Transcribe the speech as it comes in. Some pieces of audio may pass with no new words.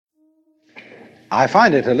I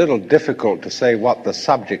find it a little difficult to say what the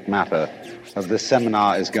subject matter of this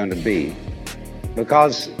seminar is going to be,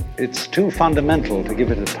 because it's too fundamental to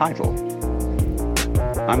give it a title.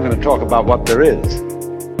 I'm going to talk about what there is.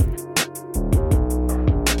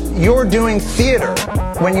 You're doing theater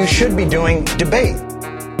when you should be doing debate.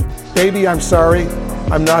 Baby, I'm sorry.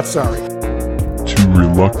 I'm not sorry. Two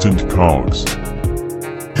reluctant cogs.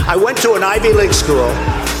 I went to an Ivy League school.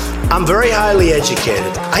 I'm very highly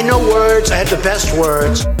educated. I know words. I have the best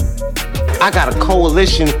words. I got a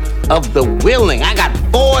coalition of the willing. I got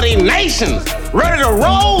 40 nations ready to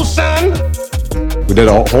roll, son. We did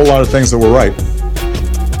a whole lot of things that were right,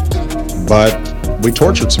 but we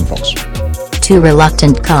tortured some folks. Two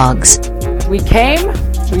reluctant cogs. We came,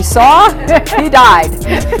 we saw, he died.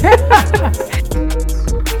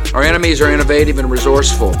 Our enemies are innovative and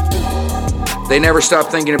resourceful. They never stop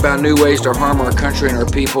thinking about new ways to harm our country and our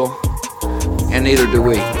people, and neither do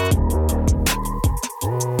we. I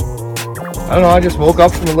don't know, I just woke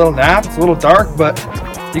up from a little nap. It's a little dark, but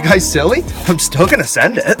you guys silly? I'm still gonna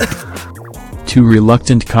send it. Two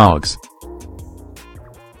reluctant cogs.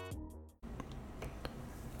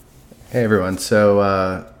 Hey everyone,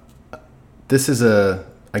 so this is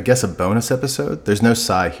I guess a bonus episode. There's no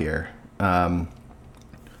Cy here.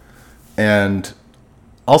 And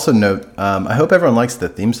also note, I hope everyone likes the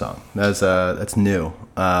theme song. That's new.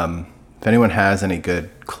 If anyone has any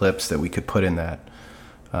good clips that we could put in that,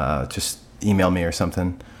 just email me or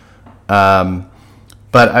something. But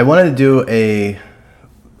I wanted to do a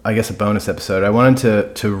bonus episode. I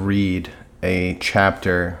wanted to read a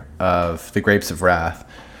chapter of The Grapes of Wrath.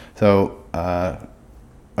 So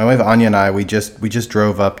my wife Anya and I, we just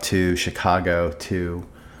drove up to Chicago to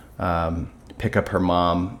pick up her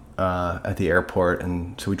mom at the airport,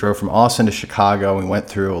 and so we drove from Austin to Chicago. And we went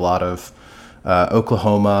through a lot of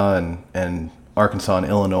Oklahoma and Arkansas and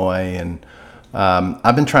Illinois, and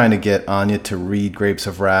I've been trying to get Anya to read Grapes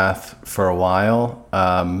of Wrath for a while,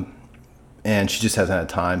 and she just hasn't had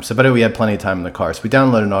time. So, but we had plenty of time in the car, so we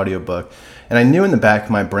downloaded an audiobook, and I knew in the back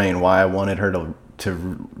of my brain why I wanted her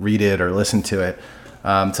to read it or listen to it.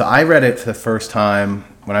 So I read it for the first time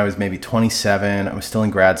when I was maybe 27. I was still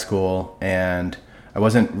in grad school, and I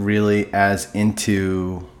wasn't really as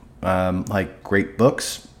into like great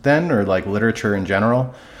books then, or like literature in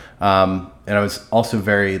general. And I was also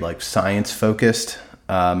very like science focused,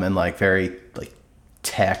 and like very like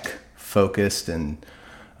tech focused, and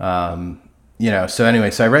so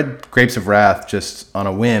anyway, so I read Grapes of Wrath just on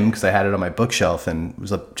a whim because I had it on my bookshelf and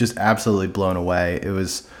was just absolutely blown away. It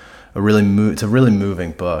was it's a really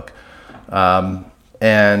moving book.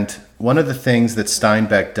 And one of the things that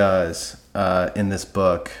Steinbeck does in this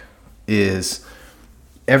book is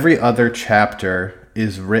every other chapter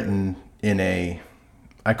is written in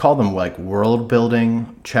I call them like world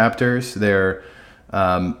building chapters. They're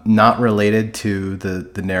not related to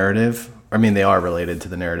the narrative. I mean, they are related to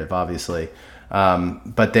the narrative, obviously.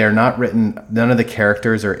 But they're not written, none of the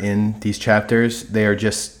characters are in these chapters. They are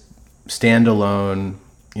just standalone,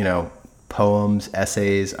 poems,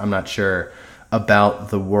 essays, I'm not sure,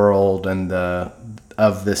 about the world and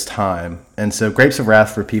of this time. And so Grapes of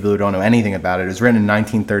Wrath, for people who don't know anything about it, is written in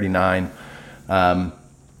 1939.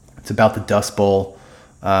 It's about the Dust Bowl,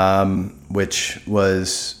 which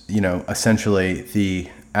was, essentially the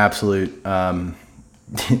absolute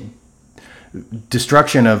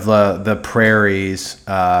destruction of the prairies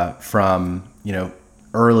from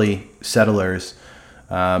early settlers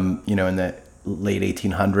in the late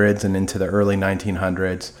 1800s and into the early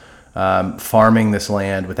 1900s, farming this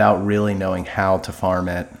land without really knowing how to farm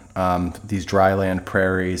it, these dryland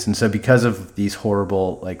prairies. And so because of these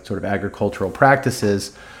horrible like sort of agricultural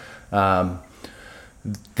practices,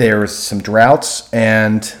 there was some droughts,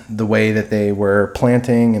 and the way that they were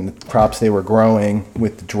planting and the crops they were growing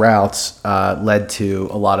with the droughts led to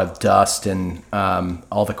a lot of dust, and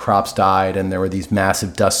all the crops died, and there were these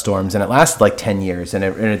massive dust storms, and it lasted like 10 years, and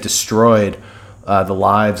it destroyed the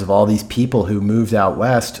lives of all these people who moved out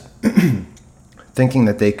west thinking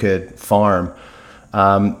that they could farm.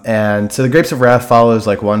 And so the Grapes of Wrath follows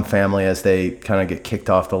like one family as they kind of get kicked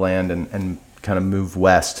off the land and kind of move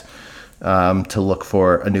west to look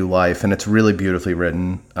for a new life, and it's really beautifully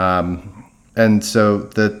written. And so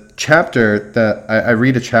the chapter that I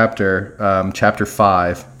read chapter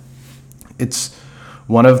 5. It's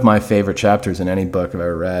one of my favorite chapters in any book I've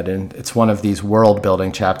ever read, and it's one of these world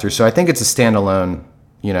building chapters. So I think it's a standalone,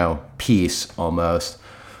 piece almost.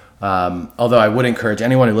 Although I would encourage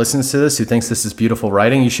anyone who listens to this who thinks this is beautiful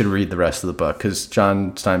writing, you should read the rest of the book, because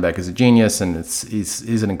John Steinbeck is a genius, and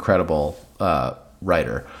he's an incredible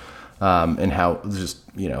writer. and how just,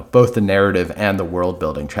 both the narrative and the world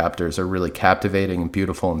building chapters are really captivating and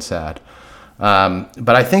beautiful and sad.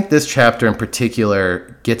 But I think this chapter in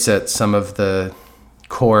particular gets at some of the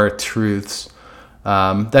core truths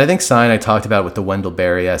that I think I talked about with the Wendell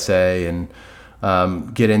Berry essay,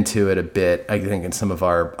 and get into it a bit, I think, in some of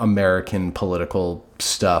our American political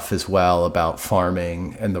stuff as well about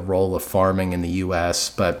farming and the role of farming in the U.S.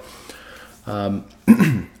 But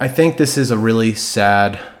I think this is a really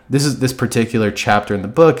sad, this particular chapter in the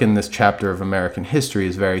book and this chapter of American history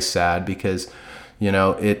is very sad because,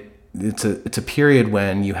 it's a period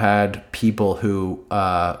when you had people who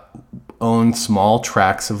owned small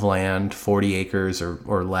tracts of land, 40 acres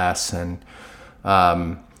or less, and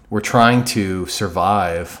were trying to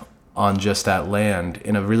survive on just that land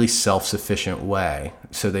in a really self-sufficient way.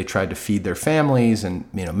 So they tried to feed their families and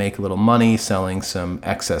make a little money selling some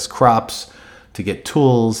excess crops to get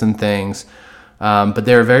tools and things. But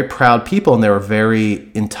they were very proud people, and they were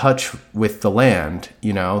very in touch with the land,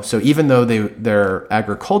 So even though their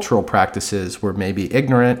agricultural practices were maybe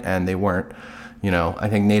ignorant and they weren't, I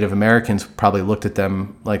think Native Americans probably looked at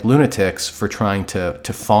them like lunatics for trying to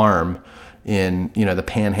farm in, the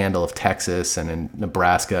panhandle of Texas and in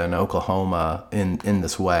Nebraska and Oklahoma in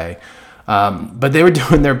this way. But they were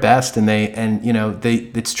doing their best, and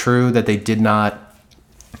it's true that they did not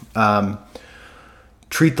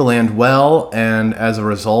treat the land well, and as a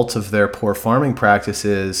result of their poor farming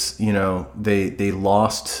practices, they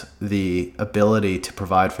lost the ability to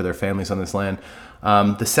provide for their families on this land.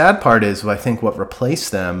 The sad part is, I think what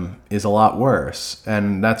replaced them is a lot worse,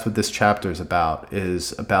 and that's what this chapter is about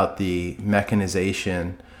the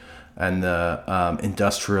mechanization and the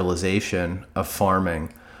industrialization of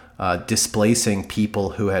farming, displacing people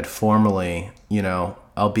who had formerly,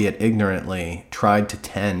 albeit ignorantly, tried to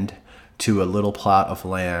tend to a little plot of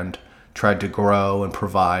land, tried to grow and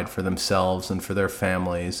provide for themselves and for their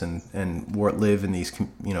families, and live in these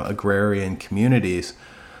agrarian communities.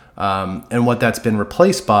 And what that's been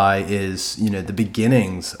replaced by is the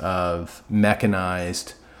beginnings of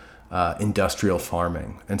mechanized industrial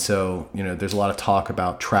farming. And so there's a lot of talk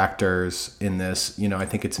about tractors in this. I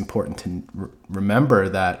think it's important to remember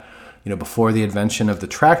that before the invention of the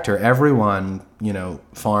tractor, everyone,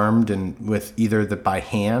 farmed and with either by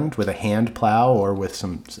hand with a hand plow or with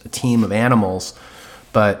a team of animals.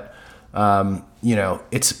 But,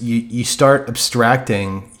 it's, you start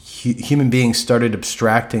abstracting, human beings started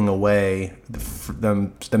abstracting away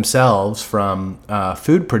themselves from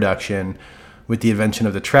food production with the invention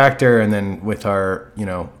of the tractor, and then with our,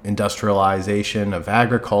 industrialization of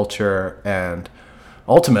agriculture, and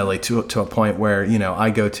ultimately to a point where, I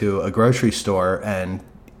go to a grocery store and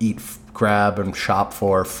grab and shop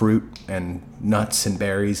for fruit and nuts and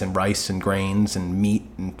berries and rice and grains and meat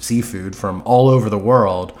and seafood from all over the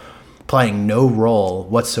world, playing no role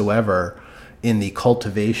whatsoever in the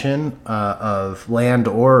cultivation of land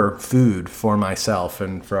or food for myself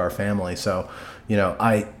and for our family. So,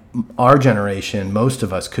 our generation, most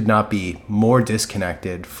of us, could not be more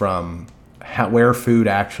disconnected from where food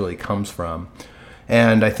actually comes from.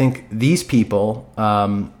 And I think these people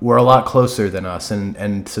were a lot closer than us.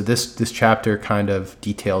 And so this chapter kind of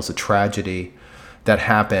details a tragedy that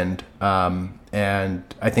happened, and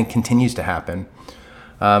I think continues to happen.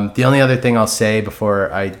 The only other thing I'll say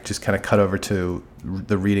before I just kind of cut over to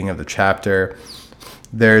the reading of the chapter,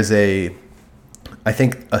 there's a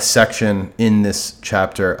section in this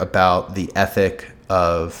chapter about the ethic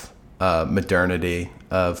of modernity,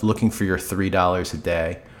 of looking for your $3 a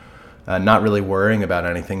day. Not really worrying about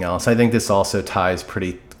anything else. I think this also ties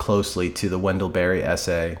pretty closely to the Wendell Berry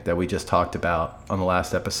essay that we just talked about on the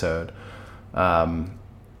last episode. Everyone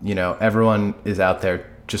is out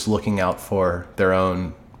there just looking out for their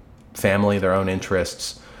own family, their own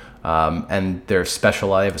interests, and they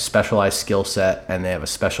have a specialized skill set, and they have a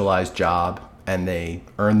specialized job, and they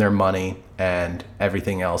earn their money, and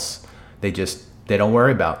everything else they don't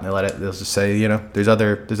worry about. They'll just say, there's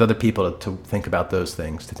other people to think about those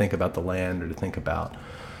things, to think about the land, or to think about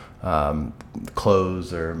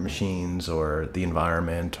clothes or machines or the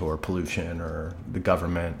environment or pollution or the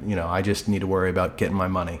government. I just need to worry about getting my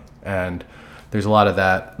money. And there's a lot of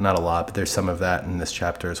that, not a lot, but there's some of that in this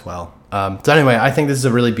chapter as well. So anyway, I think this is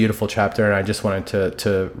a really beautiful chapter, and I just wanted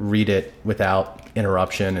to read it without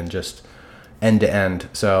interruption and just end to end.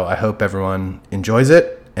 So I hope everyone enjoys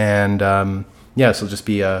it. And this will just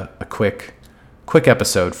be a quick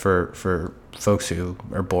episode for folks who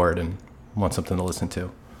are bored and want something to listen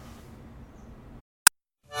to.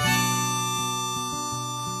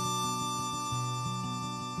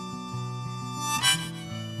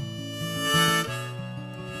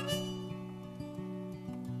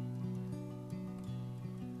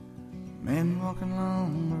 walking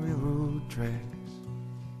along the railroad tracks,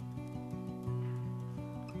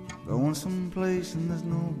 going someplace and there's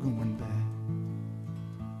no going back.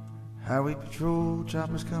 Highway patrol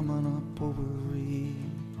choppers coming up over the ridge,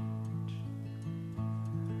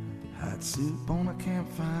 hot soup on a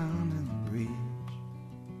campfire in the bridge,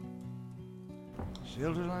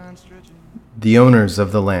 shelter line stretching. The owners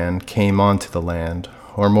of the land came onto the land,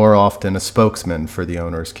 or more often a spokesman for the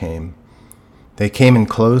owners came. They came in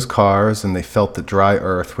closed cars and they felt the dry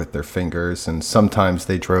earth with their fingers, and sometimes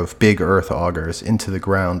they drove big earth augers into the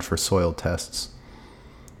ground for soil tests.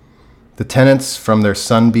 The tenants from their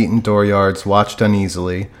sun-beaten dooryards watched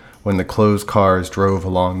uneasily when the closed cars drove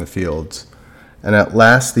along the fields, and at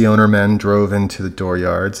last the owner men drove into the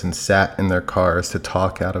dooryards and sat in their cars to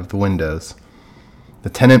talk out of the windows. The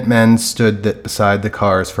tenant men stood beside the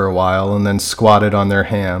cars for a while and then squatted on their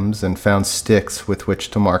hams and found sticks with which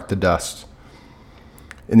to mark the dust.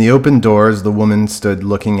 In the open doors the women stood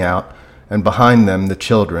looking out, and behind them the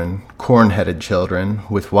children, corn-headed children,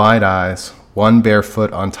 with wide eyes, one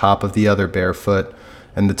barefoot on top of the other barefoot,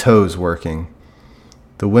 and the toes working.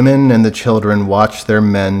 The women and the children watched their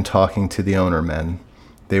men talking to the owner men.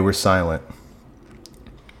 They were silent.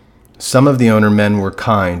 Some of the owner men were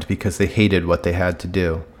kind because they hated what they had to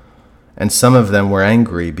do, and some of them were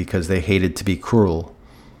angry because they hated to be cruel,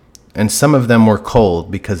 and some of them were cold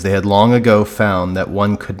because they had long ago found that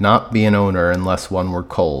one could not be an owner unless one were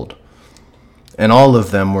cold, and all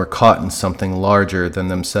of them were caught in something larger than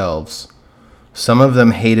themselves. Some of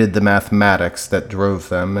them hated the mathematics that drove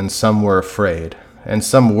them, and some were afraid, and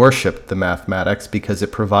some worshipped the mathematics because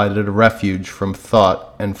it provided a refuge from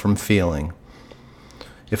thought and from feeling.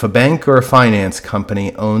 If a bank or a finance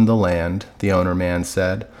company owned the land, the owner man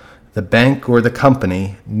said, the bank or the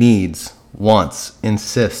company needs, wants,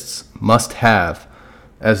 insists, must have,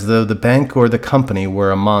 as though the bank or the company were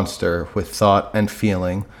a monster with thought and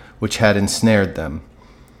feeling which had ensnared them.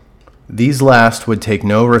 These last would take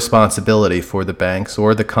no responsibility for the banks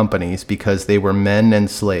or the companies because they were men and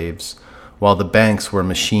slaves, while the banks were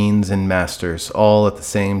machines and masters, all at the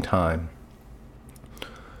same time.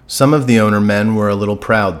 Some of the owner men were a little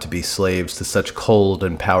proud to be slaves to such cold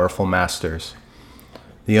and powerful masters.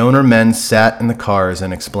 The owner men sat in the cars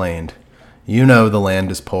and explained, "You know the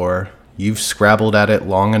land is poor. You've scrabbled at it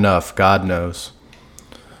long enough, God knows."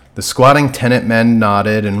 The squatting tenant men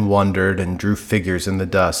nodded and wondered and drew figures in the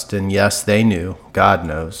dust, and yes, they knew, God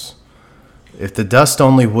knows. If the dust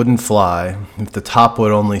only wouldn't fly, if the top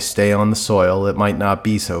would only stay on the soil, it might not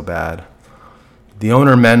be so bad. The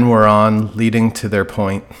owner men were on, leading to their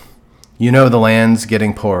point. You know the land's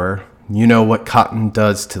getting poorer. You know what cotton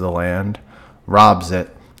does to the land. Robs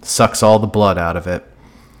it, sucks all the blood out of it.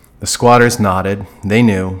 The squatters nodded. They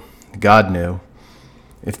knew. God knew.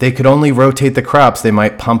 If they could only rotate the crops, they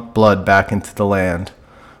might pump blood back into the land.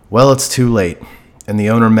 Well, it's too late, and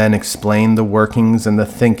the owner men explained the workings and the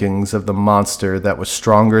thinkings of the monster that was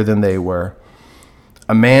stronger than they were.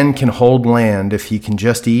 A man can hold land if he can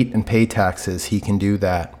just eat and pay taxes. He can do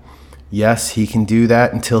that. Yes, he can do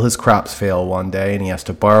that until his crops fail one day and he has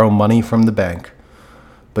to borrow money from the bank.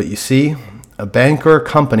 But you see, a bank or a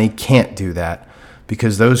company can't do that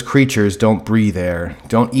because those creatures don't breathe air,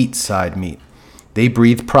 don't eat side meat. They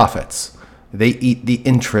breathe profits. They eat the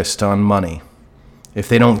interest on money. If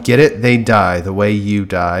they don't get it, they die the way you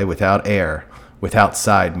die, without air, without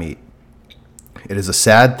side meat. It is a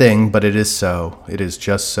sad thing, but it is so. It is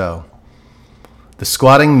just so. The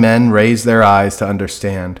squatting men raised their eyes to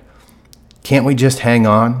understand. Can't we just hang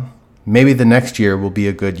on? Maybe the next year will be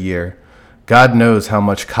a good year. God knows how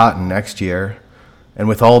much cotton next year. And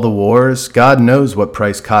with all the wars, God knows what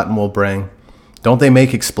price cotton will bring. Don't they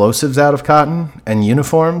make explosives out of cotton? And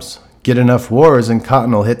uniforms? Get enough wars and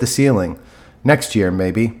cotton will hit the ceiling. Next year,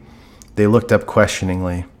 maybe. They looked up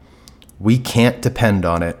questioningly. We can't depend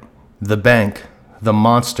on it. The bank, the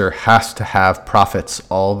monster, has to have profits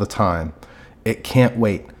all the time. It can't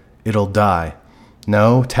wait. It'll die.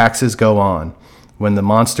 No, taxes go on. When the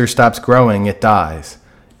monster stops growing, it dies.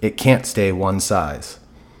 It can't stay one size.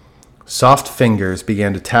 Soft fingers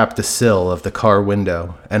began to tap the sill of the car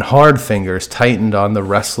window, and hard fingers tightened on the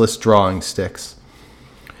restless drawing sticks.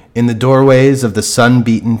 In the doorways of the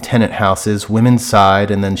sun-beaten tenant houses, women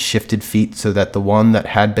sighed and then shifted feet so that the one that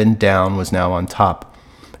had been down was now on top,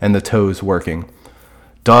 and the toes working.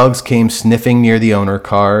 Dogs came sniffing near the owner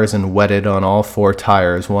cars and wetted on all four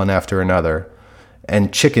tires one after another,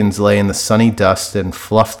 and chickens lay in the sunny dust and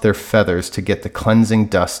fluffed their feathers to get the cleansing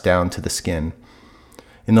dust down to the skin.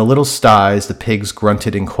 In the little sties, the pigs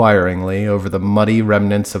grunted inquiringly over the muddy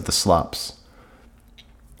remnants of the slops.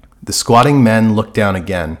 The squatting men looked down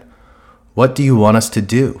again. What do you want us to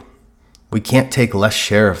do? We can't take less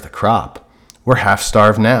share of the crop. We're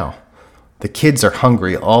half-starved now. The kids are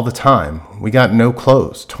hungry all the time. We got no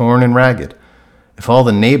clothes, torn and ragged. If all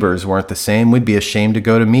the neighbors weren't the same, we'd be ashamed to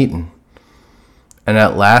go to meetin'. And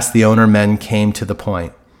at last the owner men came to the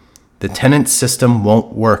point. The tenant system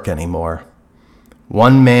won't work anymore.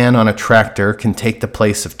 One man on a tractor can take the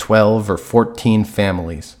place of 12 or 14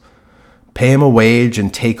 families. Pay him a wage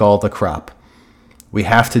and take all the crop. We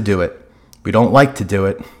have to do it. We don't like to do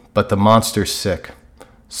it, but the monster's sick.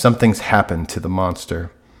 Something's happened to the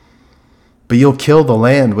monster. But you'll kill the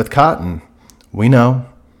land with cotton. We know.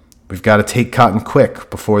 We've got to take cotton quick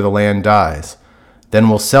before the land dies. Then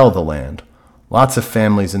we'll sell the land. Lots of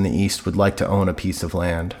families in the East would like to own a piece of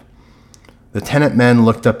land. The tenant men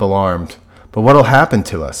looked up alarmed. But what'll happen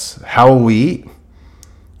to us? How will we eat?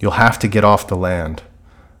 You'll have to get off the land.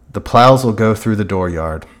 The plows will go through the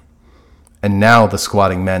dooryard. And now the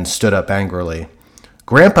squatting men stood up angrily.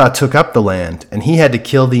 Grandpa took up the land, and he had to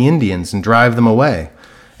kill the Indians and drive them away.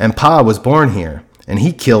 And Pa was born here, and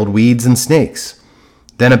he killed weeds and snakes.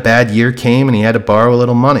 Then a bad year came, and he had to borrow a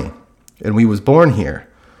little money. And we was born here.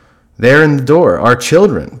 There in the door, our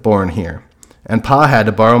children born here. And Pa had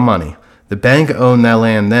to borrow money. The bank owned that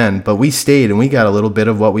land then, but we stayed and we got a little bit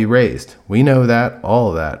of what we raised. We know that, all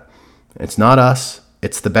of that. It's not us,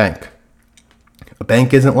 it's the bank. A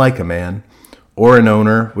bank isn't like a man, or an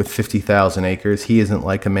owner with 50,000 acres. He isn't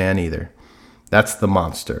like a man either. That's the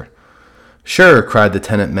monster. Sure, cried the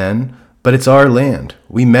tenant men, but it's our land.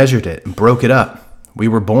 We measured it and broke it up. We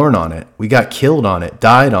were born on it. We got killed on it,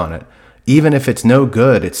 died on it. Even if it's no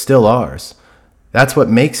good, it's still ours. That's what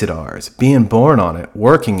makes it ours. Being born on it,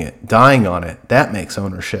 working it, dying on it, that makes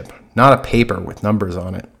ownership, not a paper with numbers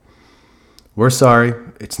on it. We're sorry,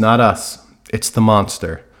 it's not us. It's the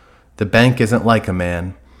monster. The bank isn't like a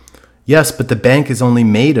man. Yes, but the bank is only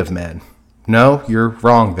made of men. No, you're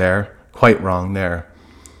wrong there, quite wrong there.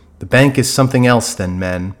 The bank is something else than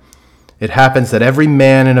men. It happens that every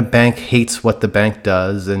man in a bank hates what the bank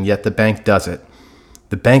does, and yet the bank does it.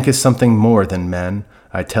 The bank is something more than men.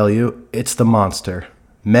 I tell you, it's the monster.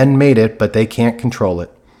 Men made it, but they can't control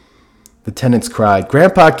it. The tenants cried,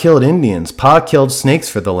 Grandpa killed Indians. Pa killed snakes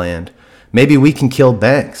for the land. Maybe we can kill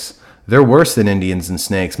banks. They're worse than Indians and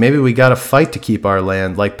snakes. Maybe we gotta fight to keep our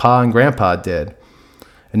land like Pa and Grandpa did.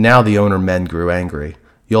 And now the owner men grew angry.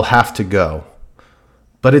 You'll have to go.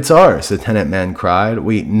 But it's ours, the tenant men cried.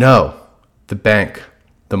 No, the bank,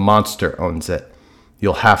 the monster owns it.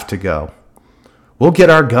 You'll have to go. We'll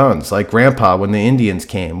get our guns, like Grandpa when the Indians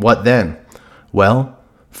came. What then? Well,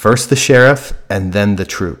 first the sheriff, and then the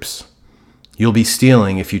troops. You'll be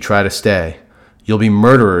stealing if you try to stay. You'll be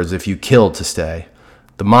murderers if you kill to stay.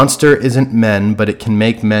 The monster isn't men, but it can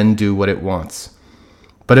make men do what it wants.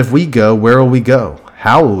 But if we go, where will we go?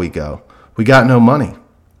 How will we go? We got no money.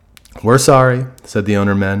 We're sorry, said the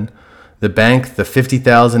owner men. The bank, the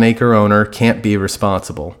 50,000-acre owner, can't be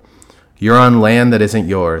responsible. You're on land that isn't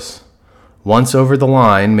yours. Once over the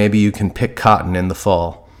line, maybe you can pick cotton in the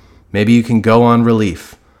fall. Maybe you can go on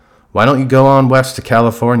relief. Why don't you go on west to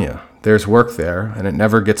California? There's work there, and it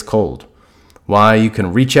never gets cold. Why, you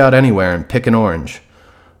can reach out anywhere and pick an orange.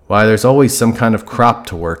 Why, there's always some kind of crop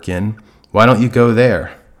to work in. Why don't you go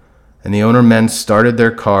there? And the owner men started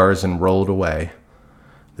their cars and rolled away.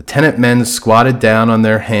 The tenant men squatted down on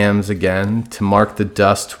their hams again to mark the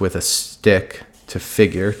dust with a stick, to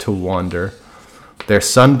figure, to wonder. Their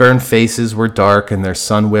sunburned faces were dark and their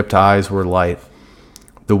sun-whipped eyes were light.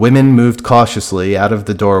 The women moved cautiously out of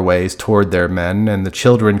the doorways toward their men, and the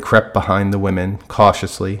children crept behind the women,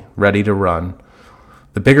 cautiously, ready to run.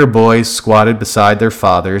 The bigger boys squatted beside their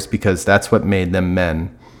fathers because that's what made them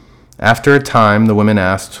men. After a time, the women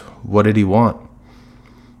asked, "What did he want?"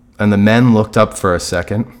 And the men looked up for a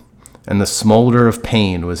second, and the smolder of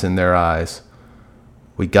pain was in their eyes.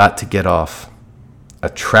 We got to get off. A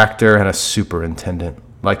tractor and a superintendent,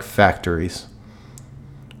 like factories.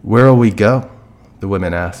 Where'll we go? The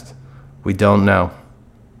women asked. We don't know.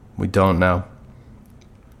 We don't know.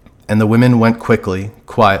 And the women went quickly,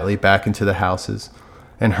 quietly back into the houses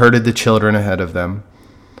and herded the children ahead of them.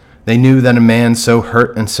 They knew that a man so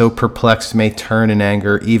hurt and so perplexed may turn in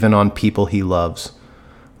anger even on people he loves.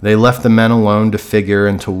 They left the men alone to figure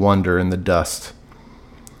and to wonder in the dust.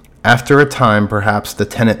 After a time, perhaps the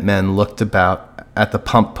tenant men looked about at the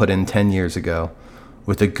pump put in 10 years ago,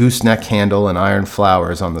 with a gooseneck handle and iron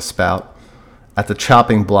flowers on the spout, at the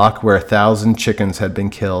chopping block where 1,000 chickens had been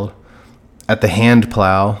killed, at the hand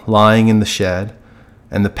plow lying in the shed,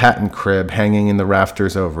 and the patent crib hanging in the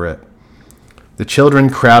rafters over it. The children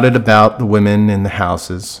crowded about the women in the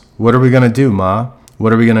houses. What are we going to do, Ma?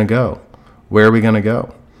 What are we going to go? Where are we going to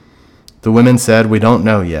go? The women said, we don't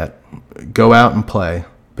know yet. Go out and play,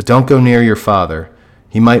 but don't go near your father.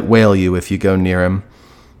 He might whale you if you go near him."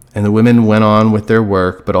 And the women went on with their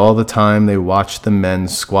work, but all the time they watched the men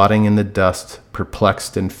squatting in the dust,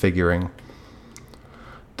 perplexed and figuring.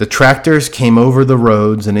 The tractors came over the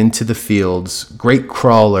roads and into the fields, great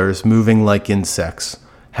crawlers moving like insects,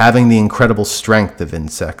 having the incredible strength of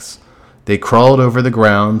insects. They crawled over the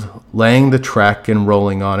ground, laying the track and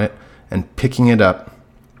rolling on it, and picking it up.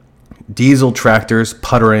 Diesel tractors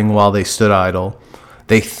puttering while they stood idle.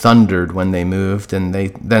 They thundered when they moved, and they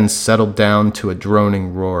then settled down to a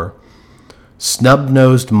droning roar.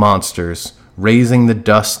 Snub-nosed monsters, raising the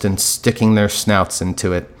dust and sticking their snouts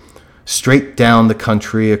into it. Straight down the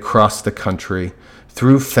country, across the country,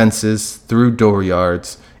 through fences, through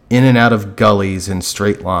dooryards, in and out of gullies in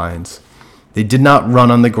straight lines. They did not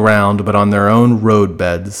run on the ground, but on their own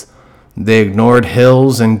roadbeds. They ignored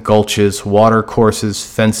hills and gulches, water courses,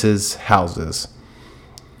 fences, houses.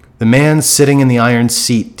 The man sitting in the iron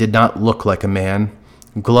seat did not look like a man.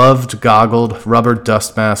 Gloved, goggled, rubber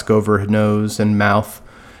dust mask over his nose and mouth.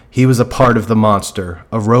 He was a part of the monster,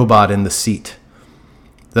 a robot in the seat.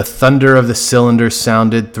 The thunder of the cylinders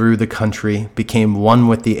sounded through the country, became one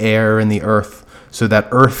with the air and the earth, so that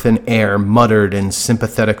earth and air muttered in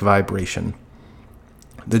sympathetic vibration.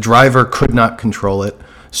 The driver could not control it.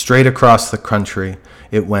 Straight across the country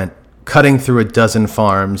it went, cutting through a dozen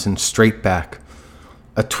farms and straight back.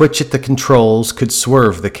 A twitch at the controls could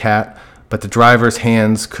swerve the cat, but the driver's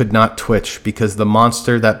hands could not twitch because the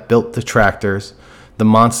monster that built the tractors, the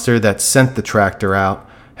monster that sent the tractor out,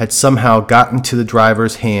 had somehow gotten to the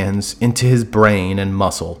driver's hands, into his brain and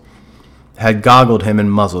muscle, had goggled him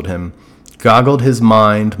and muzzled him, goggled his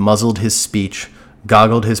mind, muzzled his speech,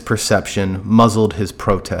 goggled his perception, muzzled his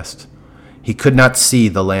protest. He could not see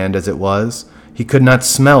the land as it was. He could not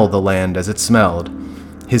smell the land as it smelled.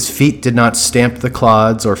 His feet did not stamp the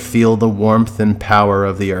clods or feel the warmth and power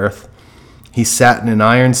of the earth. He sat in an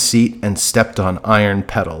iron seat and stepped on iron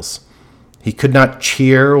pedals. He could not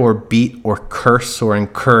cheer or beat or curse or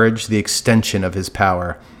encourage the extension of his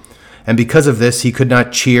power. And because of this, he could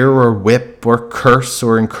not cheer or whip or curse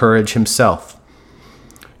or encourage himself.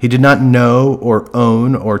 He did not know or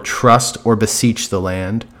own or trust or beseech the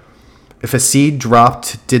land. If a seed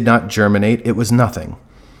dropped, did not germinate, it was nothing.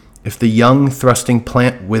 If the young thrusting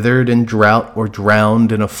plant withered in drought or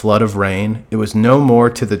drowned in a flood of rain, it was no more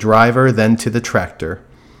to the driver than to the tractor.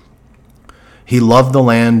 He loved the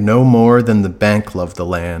land no more than the bank loved the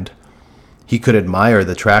land. He could admire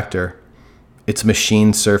the tractor, its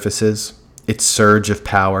machine surfaces, its surge of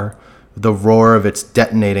power, the roar of its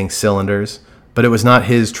detonating cylinders, but it was not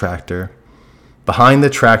his tractor. Behind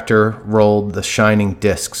the tractor rolled the shining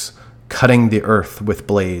discs, cutting the earth with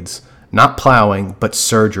blades, not plowing, but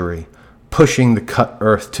surgery, pushing the cut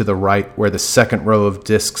earth to the right where the second row of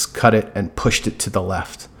discs cut it and pushed it to the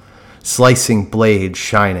left, slicing blades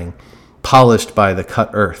shining, polished by the cut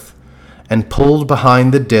earth, and pulled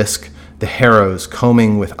behind the disc the harrows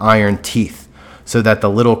combing with iron teeth, so that the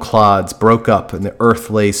little clods broke up and the earth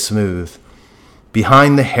lay smooth.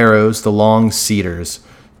 Behind the harrows the long cedars,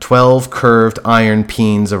 12 curved iron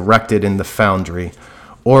peens erected in the foundry,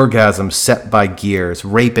 orgasms set by gears,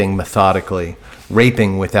 raping methodically,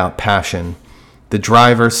 raping without passion. The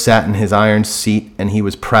driver sat in his iron seat, and he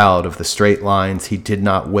was proud of the straight lines he did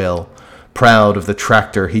not will, proud of the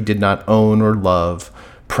tractor he did not own or love,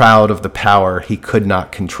 proud of the power he could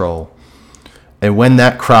not control. And when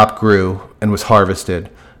that crop grew and was harvested,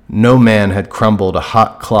 no man had crumbled a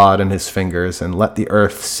hot clod in his fingers and let the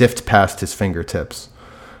earth sift past his fingertips.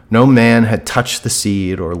 No man had touched the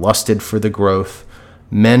seed or lusted for the growth.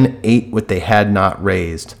 Men ate what they had not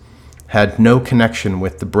raised, had no connection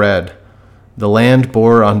with the bread. The land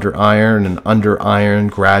bore under iron, and under iron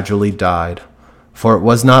gradually died. For it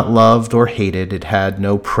was not loved or hated, it had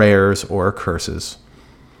no prayers or curses.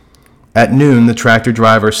 At noon, the tractor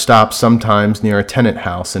driver stopped sometimes near a tenant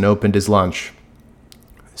house and opened his lunch.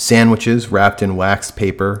 Sandwiches wrapped in wax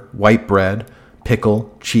paper, white bread,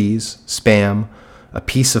 pickle, cheese, Spam, a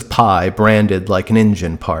piece of pie branded like an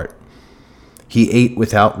engine part. He ate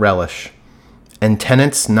without relish, and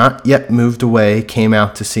tenants not yet moved away came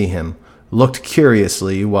out to see him, looked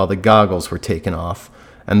curiously while the goggles were taken off,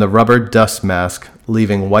 and the rubber dust mask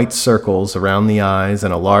leaving white circles around the eyes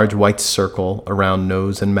and a large white circle around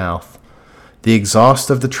nose and mouth. The exhaust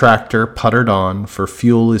of the tractor puttered on, for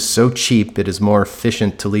fuel is so cheap it is more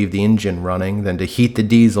efficient to leave the engine running than to heat the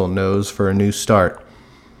diesel nose for a new start.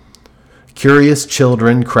 Curious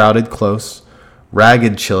children crowded close,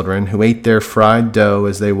 ragged children who ate their fried dough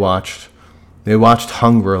as they watched. They watched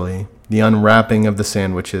hungrily the unwrapping of the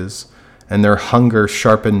sandwiches, and their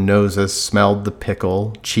hunger-sharpened noses smelled the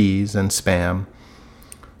pickle, cheese, and Spam.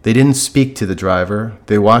 They didn't speak to the driver.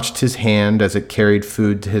 They watched his hand as it carried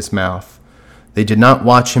food to his mouth. They did not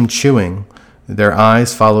watch him chewing. Their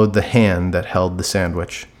eyes followed the hand that held the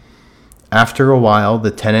sandwich. After a while, the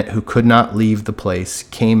tenant who could not leave the place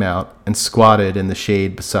came out and squatted in the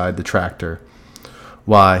shade beside the tractor.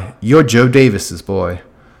 "Why, you're Joe Davis's boy."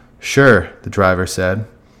 "Sure," the driver said.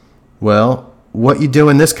 "Well, what you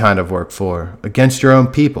doing this kind of work for, against your own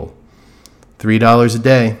people?" $3 a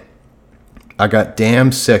day. I got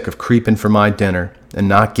damn sick of creeping for my dinner and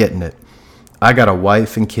not getting it. I got a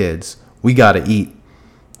wife and kids. We gotta eat.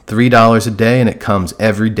 $3 a day, and it comes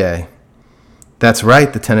every day." "That's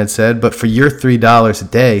right," the tenant said, "but for your $3 a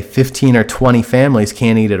day, 15 or 20 families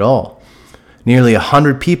can't eat at all. Nearly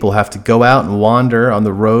 100 people have to go out and wander on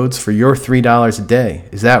the roads for your $3 a day.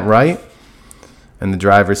 Is that right?" And the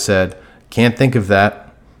driver said, "Can't think of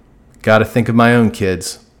that. Gotta think of my own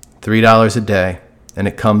kids. $3 a day, and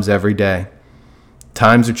it comes every day.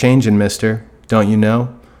 Times are changing, mister, don't you know?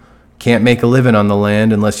 Can't make a living on the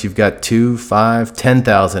land unless you've got 2, 5,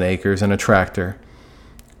 10,000 acres and a tractor.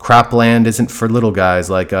 Cropland isn't for little guys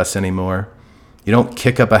like us anymore. You don't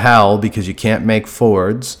kick up a howl because you can't make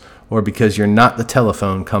Fords or because you're not the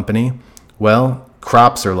telephone company. Well,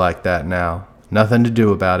 crops are like that now. Nothing to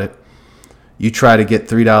do about it. You try to get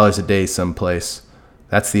 $3 a day someplace.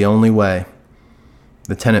 That's the only way."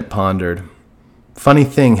 The tenant pondered. "Funny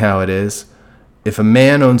thing how it is. If a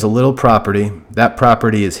man owns a little property, that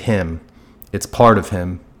property is him. It's part of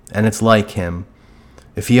him, and it's like him.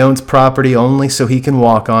 If he owns property only so he can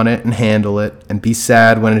walk on it and handle it and be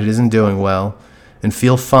sad when it isn't doing well and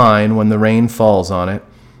feel fine when the rain falls on it,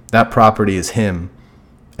 that property is him.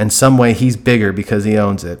 And some way he's bigger because he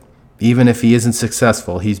owns it. Even if he isn't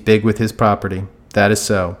successful, he's big with his property. That is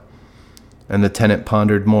so." And the tenant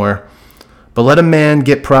pondered more. "But let a man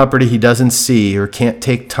get property he doesn't see or can't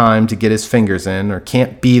take time to get his fingers in or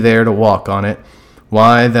can't be there to walk on it.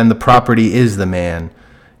 Why, then the property is the man.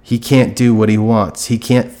 He can't do what he wants. He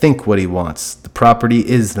can't think what he wants. The property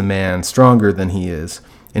is the man, stronger than he is.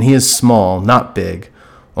 And he is small, not big.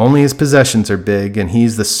 Only his possessions are big, and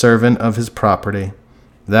he's the servant of his property.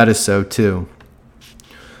 That is so, too."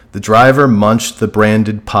 The driver munched the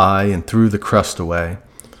branded pie and threw the crust away.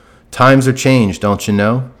 "Times are changed, don't you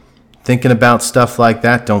know? Thinking about stuff like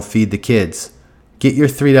that don't feed the kids. Get your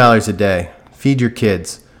 $3 a day. Feed your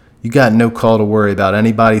kids. You got no call to worry about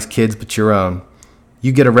anybody's kids but your own.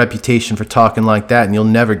 You get a reputation for talking like that and you'll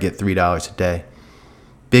never get $3 a day.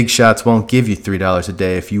 Big shots won't give you $3 a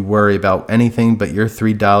day if you worry about anything but your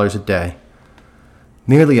 $3 a day.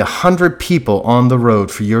 Nearly 100 people on the road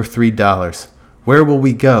for your $3. Where will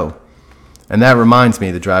we go?" "And that reminds me,"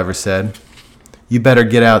 the driver said. "You better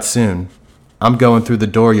get out soon. I'm going through the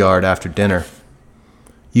dooryard after dinner."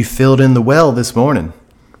 "You filled in the well this morning."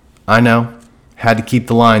 "I know. Had to keep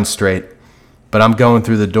the line straight. But I'm going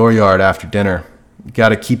through the dooryard after dinner. Got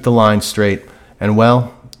to keep the line straight. And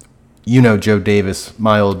well, you know Joe Davis,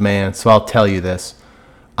 my old man, so I'll tell you this.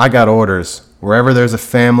 I got orders. Wherever there's a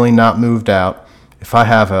family not moved out, if I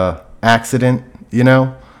have a accident,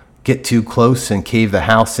 get too close and cave the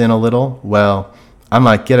house in a little, well, I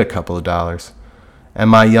might get a couple of dollars. And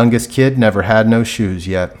my youngest kid never had no shoes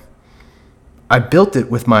yet. I built it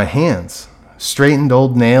with my hands. Straightened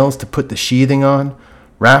old nails to put the sheathing on.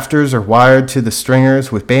 Rafters are wired to the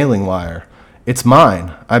stringers with baling wire. It's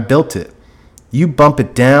mine. I built it. You bump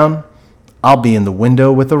it down, I'll be in the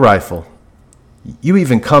window with a rifle. You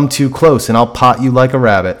even come too close and I'll pot you like a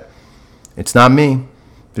rabbit. It's not me.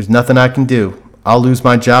 There's nothing I can do. I'll lose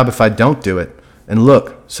my job if I don't do it. And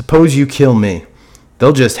look, suppose you kill me.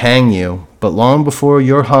 They'll just hang you, but long before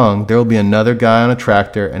you're hung, there'll be another guy on a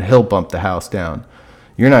tractor and he'll bump the house down.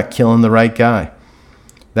 You're not killing the right guy."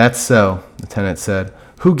 "That's so," the tenant said.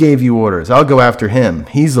 "Who gave you orders? I'll go after him.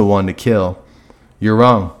 He's the one to kill." "You're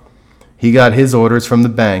wrong. He got his orders from the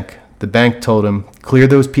bank. The bank told him, clear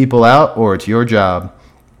those people out or it's your job."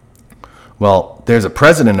 "Well, there's a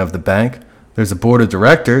president of the bank. There's a board of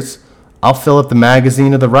directors. I'll fill up the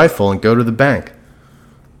magazine of the rifle and go to the bank."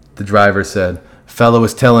 The driver said, "Fellow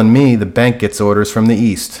was telling me the bank gets orders from the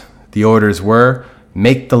east. The orders were,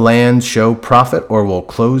 make the land show profit or we'll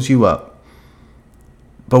close you up."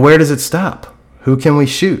 "But where does it stop? Who can we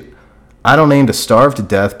shoot? I don't aim to starve to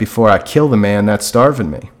death before I kill the man that's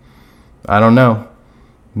starving me." "I don't know.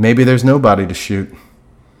 Maybe there's nobody to shoot.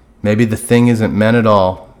 Maybe the thing isn't meant at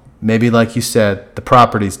all. Maybe, like you said, the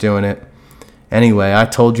property's doing it. Anyway, I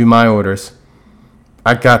told you my orders."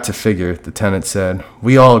 "I got to figure," the tenant said.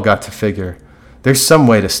 "We all got to figure. There's some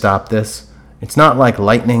way to stop this. It's not like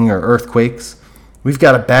lightning or earthquakes. We've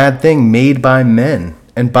got a bad thing made by men,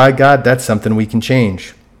 and by God, that's something we can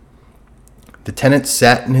change. The tenant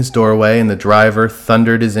sat in his doorway, and the driver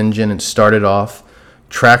thundered his engine and started off,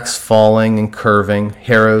 tracks falling and curving,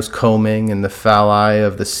 harrows combing, and the phalli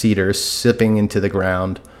of the cedars sipping into the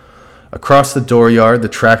ground. Across the dooryard, the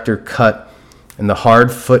tractor cut, and the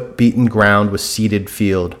hard foot-beaten ground was seeded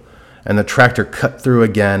field, and the tractor cut through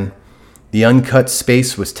again. The uncut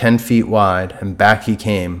space was 10 feet wide, and back he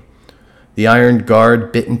came. The iron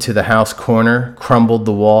guard bit into the house corner, crumbled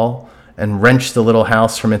the wall, and wrenched the little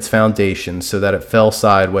house from its foundation so that it fell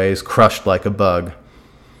sideways, crushed like a bug.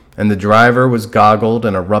 And the driver was goggled,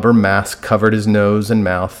 and a rubber mask covered his nose and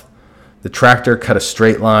mouth. The tractor cut a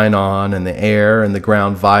straight line on, and the air and the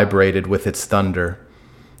ground vibrated with its thunder.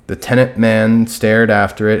 The tenant man stared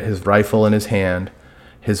after it, his rifle in his hand.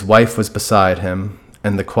 His wife was beside him,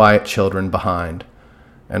 and the quiet children behind,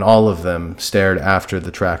 and all of them stared after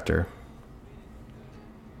the tractor.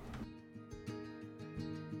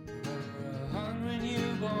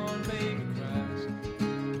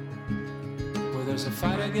 There's a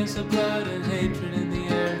fight against the blood and hatred in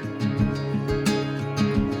the air.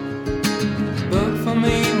 Book for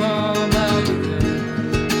me while I'm out of there.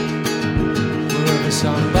 Wherever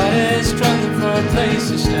somebody's struggling for a place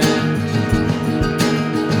to stand,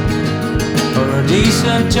 or a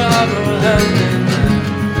decent job or a helping hand.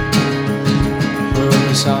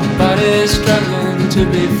 Wherever somebody's struggling to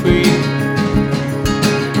be free.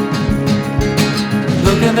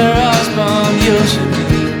 Look in their eyes,